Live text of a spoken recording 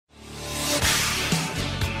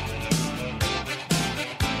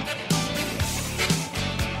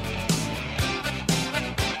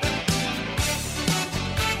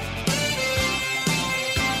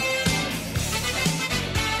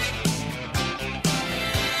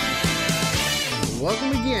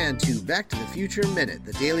Welcome again to Back to the Future Minute,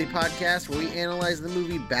 the daily podcast where we analyze the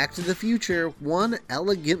movie Back to the Future one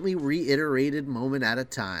elegantly reiterated moment at a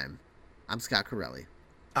time. I'm Scott Corelli.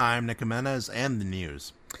 I'm Nick Jimenez, and the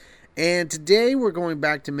news. And today we're going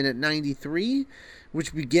back to minute 93,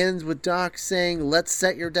 which begins with Doc saying, "Let's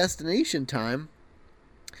set your destination time,"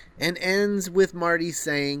 and ends with Marty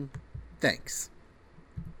saying, "Thanks."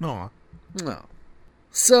 Aw. Oh.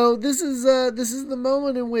 So this is the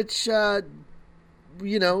moment in which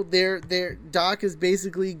their Doc is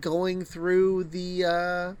basically going through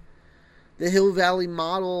the Hill Valley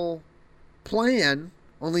model plan,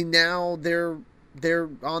 only now they're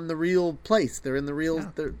on the real place. They're in the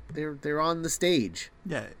real they're on the stage.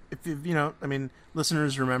 Yeah, if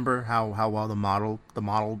listeners remember how well the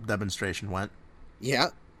model demonstration went. Yeah.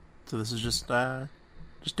 So this is just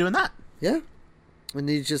doing that. Yeah. And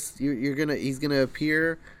he's gonna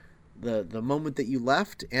appear the moment that you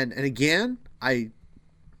left, and again,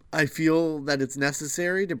 I feel that it's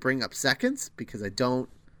necessary to bring up seconds because I don't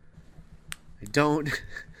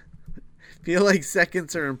feel like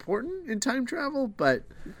seconds are important in time travel, but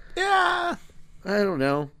yeah, I don't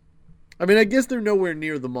know. I mean, I guess they're nowhere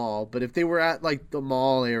near the mall, but if they were at like the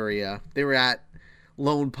mall area, they were at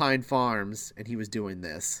Lone Pine Farms and he was doing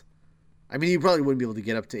this. I mean, he probably wouldn't be able to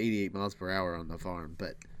get up to 88 miles per hour on the farm,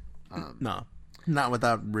 but no, not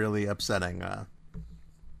without really upsetting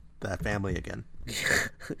that family again. Yeah.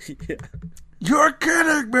 You're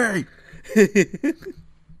kidding me!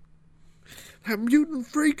 That mutant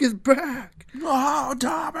freak is back! Oh,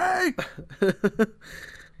 Tommy!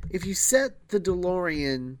 If you set the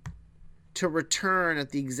DeLorean to return at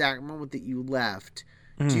the exact moment that you left,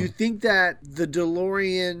 do you think that the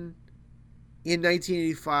DeLorean in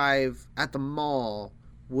 1985 at the mall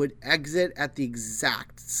would exit at the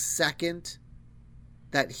exact second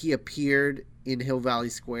that he appeared in Hill Valley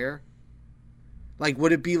Square? Like,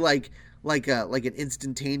 would it be like an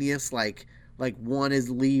instantaneous, like one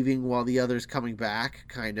is leaving while the other's coming back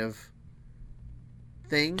kind of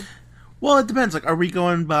thing? Well, it depends. Like, are we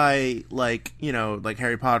going by like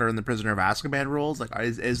Harry Potter and the Prisoner of Azkaban rules? Like,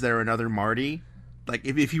 is there another Marty? Like,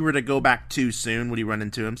 if he were to go back too soon, would he run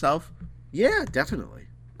into himself? Yeah, definitely.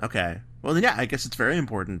 Okay. Well, then, yeah, I guess it's very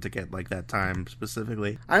important to get like that time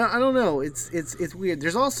specifically. I don't know. It's weird.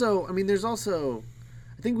 There's also,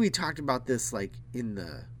 I think we talked about this like in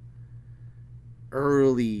the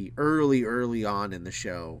early on in the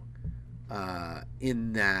show,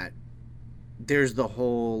 in that there's the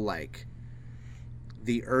whole like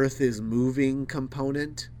the Earth is moving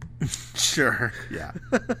component. Sure. Yeah.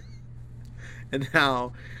 And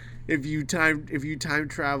how if you time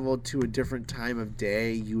traveled to a different time of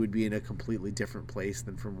day, you would be in a completely different place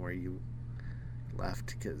than from where you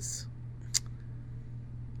left. Because,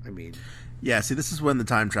 I mean, yeah. See, this is when the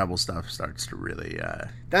time travel stuff starts to really.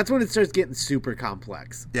 That's when it starts getting super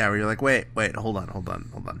complex. Yeah, where you're like, wait, hold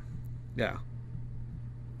on. Yeah.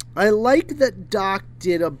 I like that Doc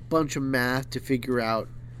did a bunch of math to figure out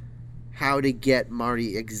how to get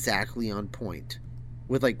Marty exactly on point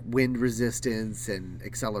with like wind resistance and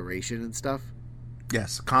acceleration and stuff.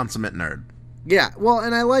 Yes, consummate nerd. Yeah, well,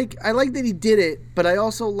 and I like that he did it, but I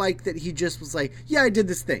also like that he just was like, yeah, I did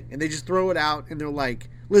this thing, and they just throw it out, and they're like,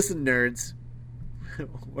 listen, nerds,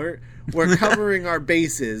 we're covering our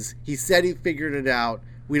bases. He said he figured it out.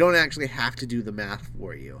 We don't actually have to do the math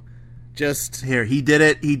for you. Just here, he did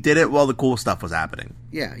it while the cool stuff was happening.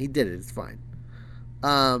 Yeah, he did it. It's fine.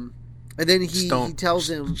 And then he tells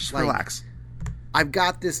him, just like, relax. I've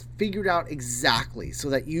got this figured out exactly so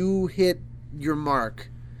that you hit your mark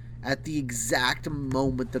at the exact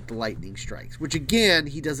moment that the lightning strikes. Which, again,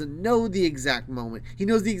 he doesn't know the exact moment. He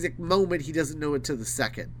knows the exact moment. He doesn't know it to the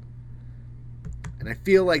second. And I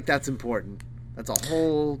feel like that's important. There's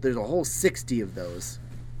a whole 60 of those.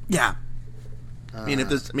 Yeah. Think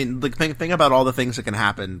about all the things that can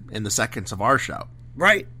happen in the seconds of our show.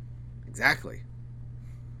 Right. Exactly.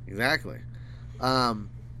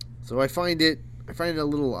 So I find it a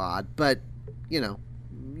little odd, but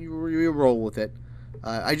you roll with it.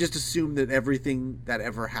 I just assume that everything that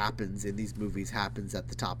ever happens in these movies happens at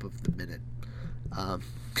the top of the minute.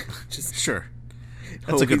 Just sure.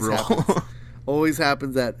 That's a good rule. Always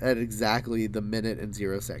happens at exactly the minute and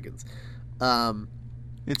 0 seconds.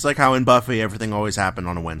 It's like how in Buffy everything always happened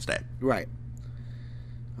on a Wednesday. Right.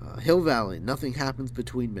 Hill Valley, nothing happens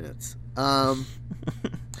between minutes.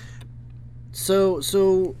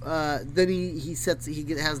 So then he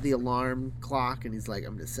has the alarm clock, and he's like,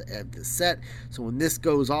 I'm going to have this set, so when this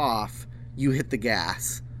goes off, you hit the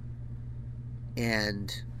gas,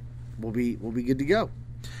 and we'll be good to go.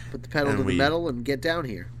 Put the pedal to the metal and get down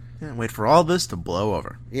here. Yeah, wait for all this to blow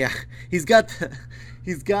over. Yeah, he's got the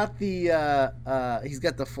he's got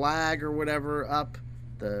the flag or whatever up,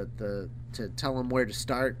 the to tell him where to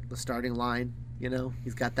start, the starting line. You know,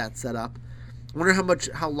 he's got that set up. I wonder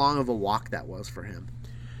how long of a walk that was for him.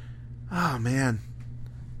 Oh man,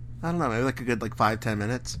 I don't know. Maybe like a good 5-10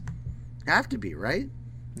 minutes. Have to be, right?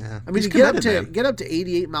 Yeah. I mean, to get up to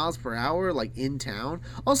 88 miles per hour, like in town.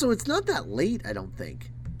 Also, it's not that late, I don't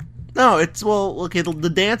think. No, it's okay. The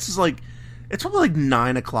dance is it's probably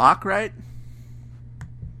 9 o'clock, right?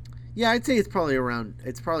 Yeah, I'd say it's probably around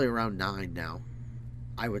 9 now.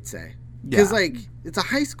 I would say because it's a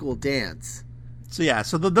high school dance. So yeah,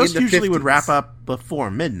 so those usually 50s would wrap up before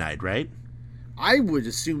midnight, right? I would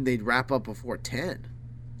assume they'd wrap up before 10.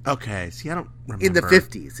 Okay, see, I don't remember. In the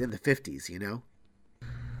 50s, you know?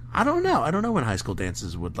 I don't know. I don't know when high school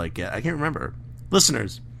dances would get. I can't remember.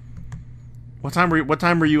 Listeners, what time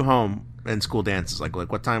were you home in school dances? Like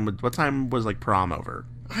what time was prom over?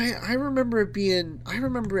 I remember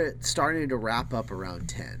it starting to wrap up around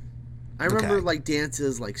 10. I remember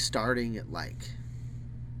dances starting at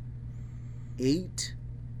 8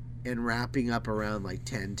 and wrapping up around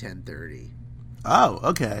 10:30. Oh,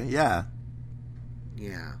 okay, yeah.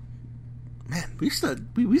 Yeah. Man, we used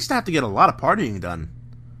to have to get a lot of partying done.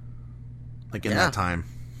 In that time.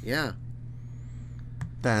 Yeah.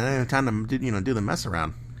 That time to do the mess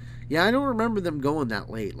around. Yeah, I don't remember them going that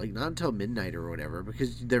late, not until midnight or whatever,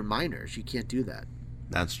 because they're minors. You can't do that.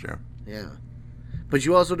 That's true. Yeah. But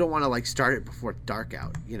you also don't want to start it before it's dark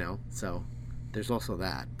out, you know? So there's also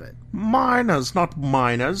that, but minors, not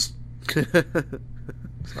minors.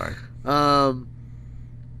 Sorry. And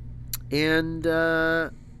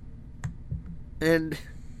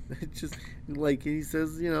it just he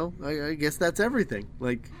says, I guess that's everything.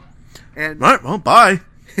 And right, well, bye.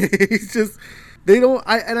 He's just they don't.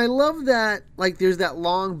 I love that. There's that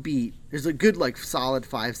long beat. There's a good solid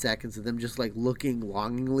 5 seconds of them just looking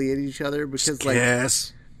longingly at each other because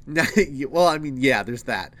yes. Well, I mean, yeah. There's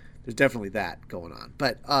that. There's definitely that going on.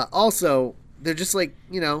 But also, they're just they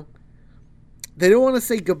don't want to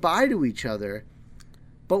say goodbye to each other.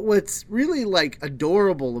 But what's really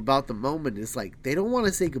adorable about the moment is they don't want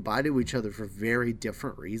to say goodbye to each other for very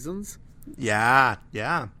different reasons. Yeah,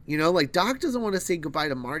 yeah. Doc doesn't want to say goodbye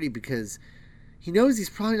to Marty because he knows he's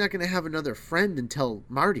probably not going to have another friend until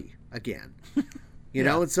Marty again. You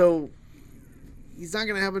know, and so he's not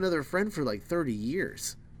going to have another friend for 30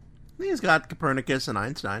 years. He's got Copernicus and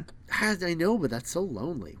Einstein. I know, but that's so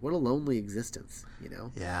lonely. What a lonely existence, you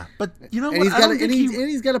know? Yeah, but you know and what?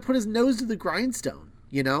 He's got to put his nose to the grindstone,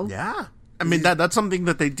 you know? Yeah. I mean, that's something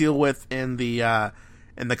that they deal with in the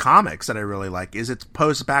comics that I really like. Is it's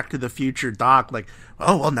post Back to the Future Doc,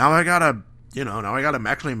 oh, well, now I gotta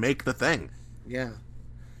actually make the thing. Yeah.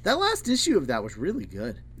 That last issue of that was really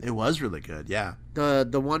good. It was really good, yeah.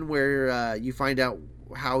 The one where you find out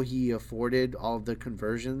how he afforded all of the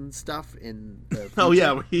conversion stuff in the future. Oh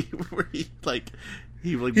yeah, he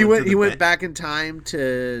went back in time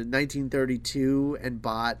to 1932 and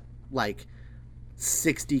bought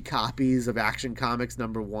 60 copies of Action Comics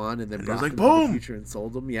 #1 and then brought them to the future and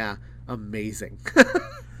sold them. Yeah, amazing.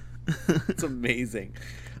 It's amazing.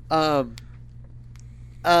 But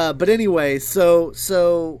anyway,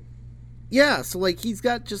 so yeah, so he's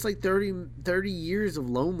got just 30 years of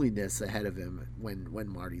loneliness ahead of him when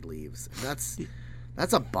Marty leaves. And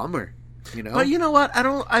that's a bummer, you know. But you know what?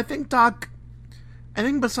 I think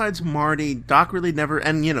besides Marty, Doc really never,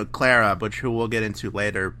 and Clara, who we'll get into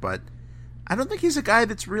later, but I don't think he's a guy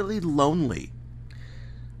that's really lonely.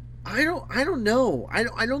 I don't know.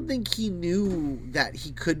 I don't think he knew that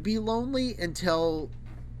he could be lonely until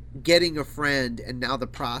getting a friend and now the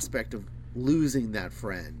prospect of losing that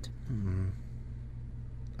friend. Mm-hmm.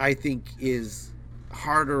 I think is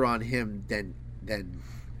harder on him than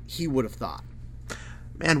he would have thought.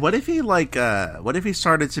 Man, what if he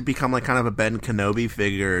started to become kind of a Ben Kenobi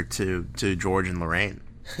figure to George and Lorraine?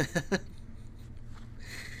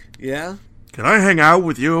 Yeah. Can I hang out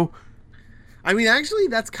with you? I mean, actually,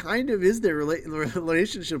 that's kind of is their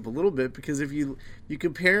relationship a little bit, because if you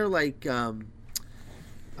compare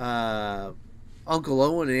Uncle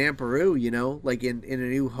Owen and Aunt Beru, in A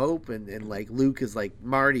New Hope, and Luke is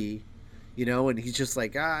Marty, and he's just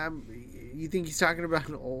you think he's talking about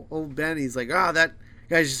an old Ben? He's that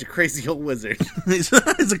guy's just a crazy old wizard. He's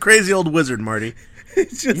a crazy old wizard, Marty.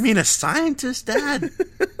 You mean a scientist, Dad?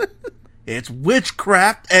 It's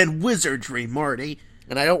witchcraft and wizardry, Marty.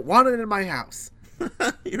 And I don't want it in my house.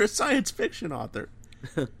 You're a science fiction author.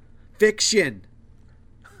 Fiction.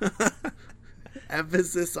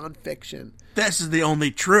 Emphasis on fiction. This is the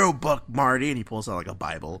only true book, Marty. And he pulls out a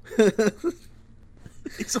Bible.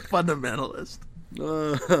 He's a fundamentalist.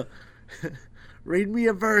 Uh, read me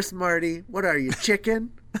a verse, Marty. What are you,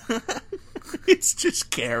 chicken? It's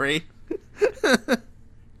just Carrie.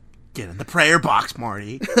 Get in the prayer box,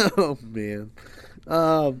 Marty. Oh, man.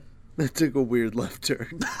 That took a weird left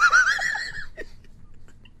turn.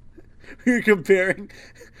 You're comparing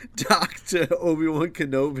Doc to Obi-Wan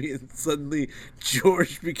Kenobi, and suddenly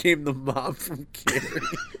George became the mom from Carrie.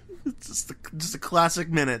 It's just a classic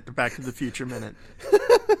minute, the Back to the Future minute.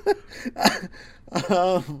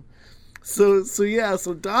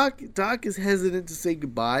 So Doc is hesitant to say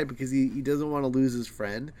goodbye because he doesn't want to lose his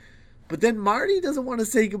friend. But then Marty doesn't want to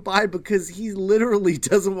say goodbye because he literally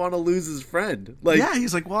doesn't want to lose his friend. Like, yeah,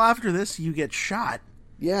 he's like, well, after this, you get shot.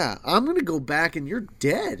 Yeah, I'm going to go back and you're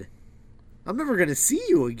dead. I'm never going to see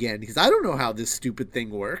you again because I don't know how this stupid thing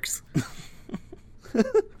works.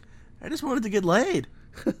 I just wanted to get laid.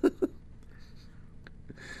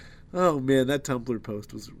 Oh, man, that Tumblr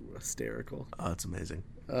post was hysterical. Oh, that's amazing.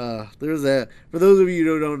 For those of you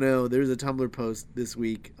who don't know, there's a Tumblr post this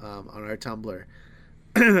week on our Tumblr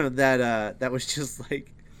that was just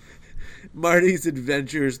like Marty's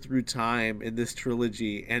adventures through time in this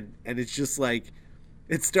trilogy, and it's just like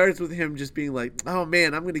it starts with him just being like, oh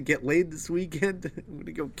man, I'm gonna get laid this weekend. I'm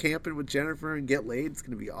gonna go camping with Jennifer and get laid. It's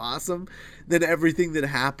gonna be awesome. Then everything that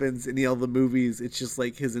happens in all the movies, it's just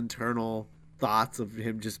like his internal thoughts of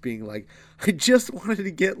him just being like, I just wanted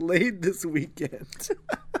to get laid this weekend.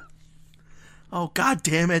 Oh, god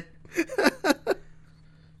damn it.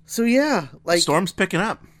 So yeah, like Storm's picking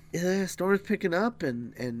up. Yeah, Storm's picking up,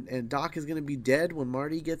 and Doc is gonna be dead when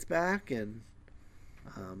Marty gets back, and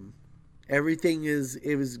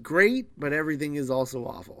it was great, but everything is also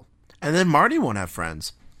awful. And then Marty won't have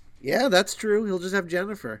friends. Yeah, that's true. He'll just have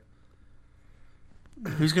Jennifer.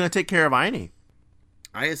 Who's gonna take care of Einie?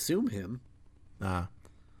 I assume him.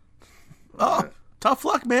 Tough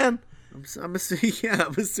luck, man. I'm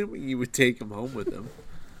assuming you would take him home with him.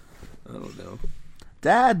 I don't know.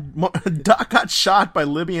 Dad, Doc got shot by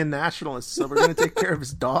Libyan nationalists, so we're going to take care of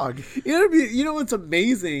his dog. You know what's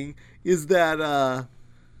amazing is that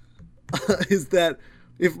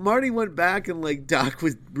if Marty went back and like Doc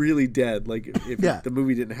was really dead, like if the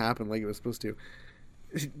movie didn't happen like it was supposed to,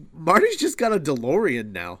 Marty's just got a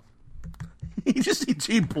DeLorean now. He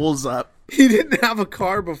pulls up. He didn't have a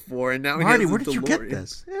car before, and now Marty, he has a where did DeLorean. you get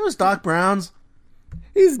this? It was Doc Brown's.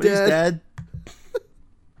 He's dead.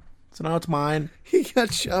 So now it's mine. He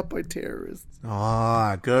got shot by terrorists.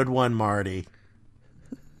 Ah, good one, Marty.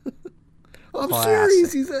 I'm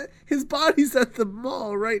serious. His body's at the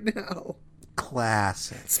mall right now.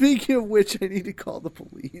 Classic. Speaking of which, I need to call the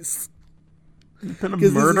police. Been a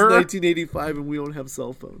Because this is murder? 1985 and we don't have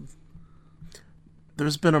cell phones.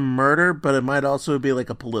 There's been a murder, but it might also be like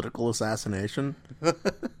a political assassination. Do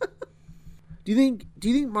you think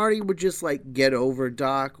Marty would just like get over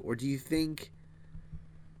Doc, or do you think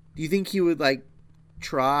he would like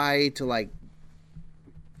try to like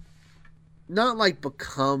not like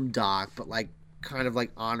become Doc, but like kind of like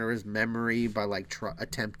honor his memory by like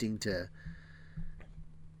attempting to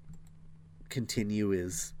continue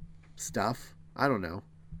his stuff? I don't know.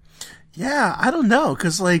 Yeah, I don't know,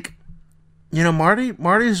 because like, you know,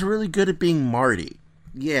 Marty's really good at being Marty.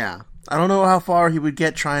 Yeah. I don't know how far he would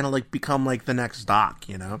get trying to like become like the next Doc,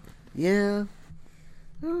 you know? Yeah.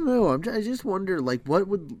 I don't know. I just wonder, like, what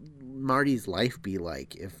would Marty's life be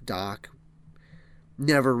like if Doc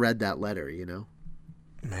never read that letter, you know?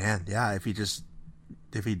 Man, yeah, if he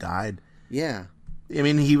died. Yeah. I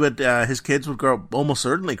mean, he would, his kids would almost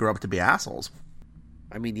certainly grow up to be assholes.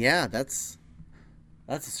 I mean, yeah, that's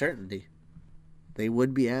a certainty. They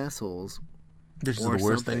would be assholes. This is the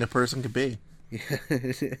worst thing a person could be. Yeah,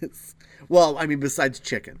 it is. Well, I mean, besides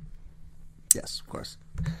chicken. Yes, of course.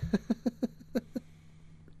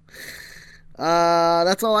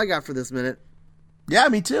 That's all I got for this minute. Yeah,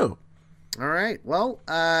 me too. All right. Well,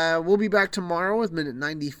 we'll be back tomorrow with minute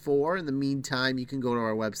 94. In the meantime, you can go to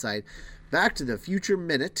our website,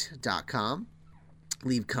 backtothefutureminute.com.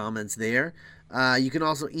 Leave comments there. You can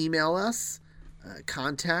also email us,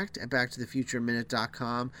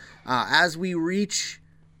 contact@backtothefutureminute.com. As we reach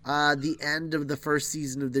the end of the first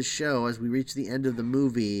season of this show, as we reach the end of the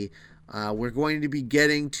movie, we're going to be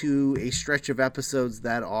getting to a stretch of episodes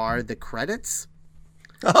that are the credits.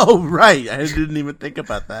 Oh, right. I didn't even think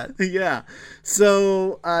about that. Yeah.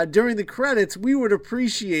 So during the credits, we would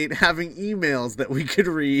appreciate having emails that we could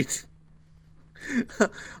read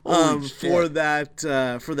for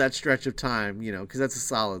that stretch of time, you know, because that's a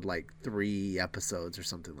solid like 3 episodes or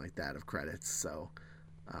something like that of credits. So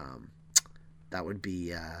that would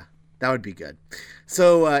be good.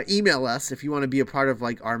 So email us if you want to be a part of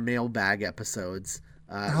like our mailbag episodes.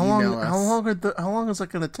 Email us. How long is that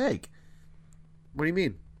going to take? What do you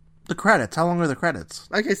mean? The credits. How long are the credits?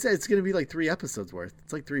 Like I said, it's going to be like 3 episodes worth.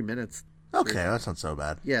 It's like 3 minutes. Okay, that's not so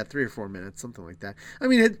bad. Yeah, 3 or 4 minutes, something like that. I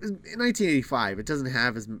mean, in 1985, it doesn't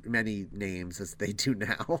have as many names as they do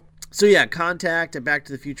now. So yeah, contact at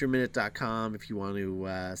backtothefutureminute.com if you want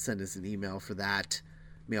to send us an email for that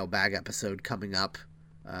mailbag episode coming up.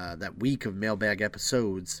 That week of mailbag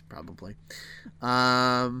episodes, probably.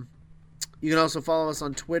 You can also follow us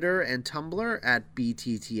on Twitter and Tumblr at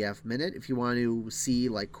BTTF Minute if you want to see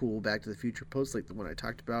like cool Back to the Future posts like the one I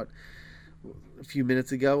talked about a few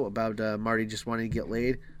minutes ago about Marty just wanting to get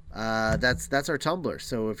laid. That's our Tumblr.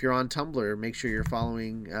 So if you're on Tumblr, make sure you're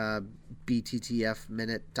following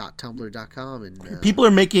bttfminute.tumblr.com. And people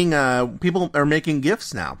are making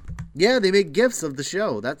GIFs now. Yeah, they make GIFs of the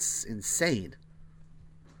show. That's insane.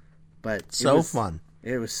 But so fun.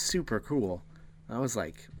 It was super cool. I was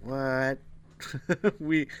like, what?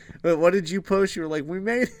 What did you post? You were like, we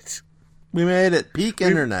made it. We made it. Peak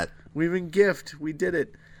internet. We've been gift. We did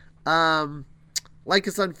it. Like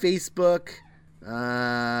us on Facebook.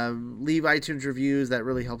 Leave iTunes reviews. That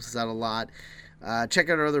really helps us out a lot. Check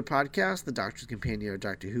out our other podcasts, The Doctor's Companion, or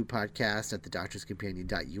Doctor Who podcast at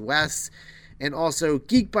thedoctorscompanion.us. And also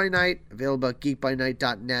Geek by Night, available at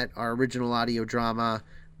geekbynight.net, our original audio drama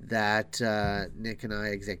that Nick and I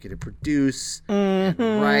executive produce and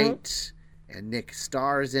write. And Nick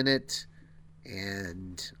stars in it.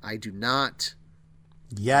 And I do not.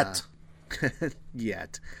 Yet.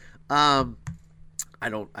 Yet. I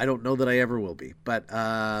don't know that I ever will be, but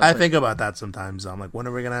I think about that sometimes. I'm like, when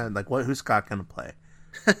are we gonna who's Scott gonna play?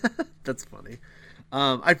 That's funny.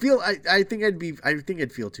 I think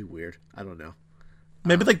I'd feel too weird. I don't know.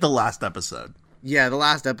 Maybe like the last episode. Yeah, the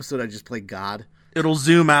last episode I just play God. It'll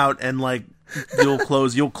zoom out and like you'll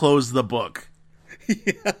close the book.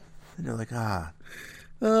 Yeah. And you're like,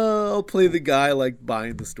 I'll play the guy like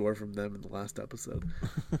buying the store from them in the last episode.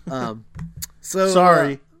 So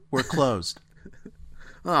sorry, we're closed.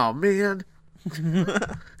 Oh man.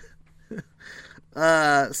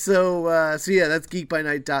 So yeah, that's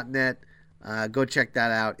geekbynight.net. Go check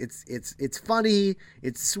that out. It's funny.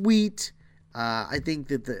 It's sweet. I think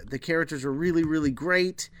that the characters are really, really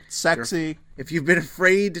great. Sexy. If you've been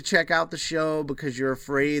afraid to check out the show because you're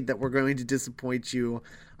afraid that we're going to disappoint you,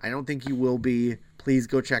 I don't think you will be. Please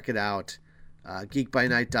go check it out.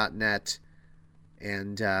 Geekbynight.net.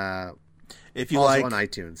 And if you also on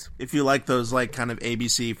iTunes. If you like those like kind of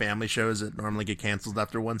ABC family shows that normally get canceled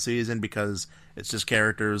after one season because it's just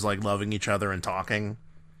characters like loving each other and talking.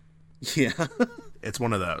 Yeah. It's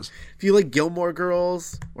one of those. If you like Gilmore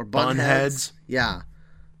Girls or Bunheads. Yeah.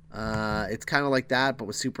 It's kind of like that, but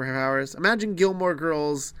with superpowers. Imagine Gilmore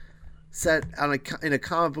Girls set in a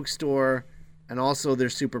comic book store and also their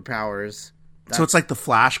superpowers. So it's like The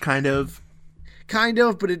Flash kind of? Kind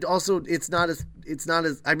of, but it's not as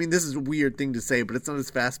I mean, this is a weird thing to say, but it's not as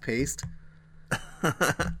fast paced.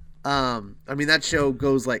 I mean, that show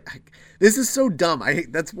goes like, this is so dumb.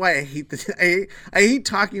 That's why I hate I hate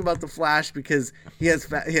talking about the Flash because his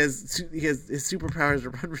superpowers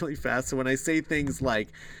run really fast. So when I say things like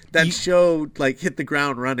that show like hit the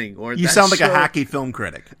ground running, or you sound like a hacky film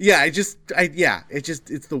critic. Yeah,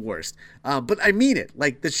 it's the worst. But I mean it.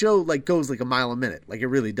 Like the show like goes like a mile a minute. Like it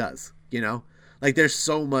really does. You know, like there's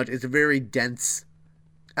so much. It's a very dense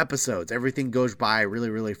episodes. Everything goes by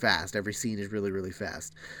really, really fast. Every scene is really, really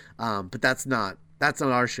fast. But that's not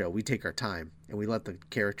our show. We take our time and we let the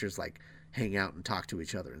characters like hang out and talk to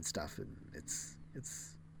each other and stuff. And it's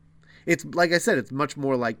like I said, it's much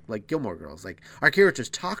more like Gilmore Girls. Like our characters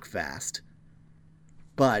talk fast,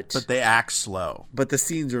 but they act slow. But the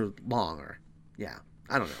scenes are longer. Yeah,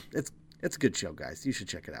 I don't know. It's a good show, guys. You should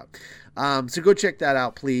check it out. So go check that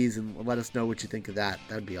out, please, and let us know what you think of that.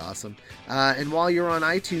 That would be awesome. And while you're on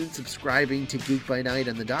iTunes subscribing to Geek by Night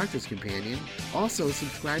and The Doctor's Companion, also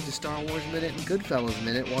subscribe to Star Wars Minute and Goodfellas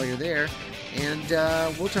Minute while you're there. And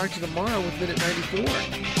we'll talk to you tomorrow with Minute 94.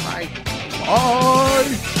 Bye.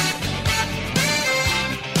 Bye.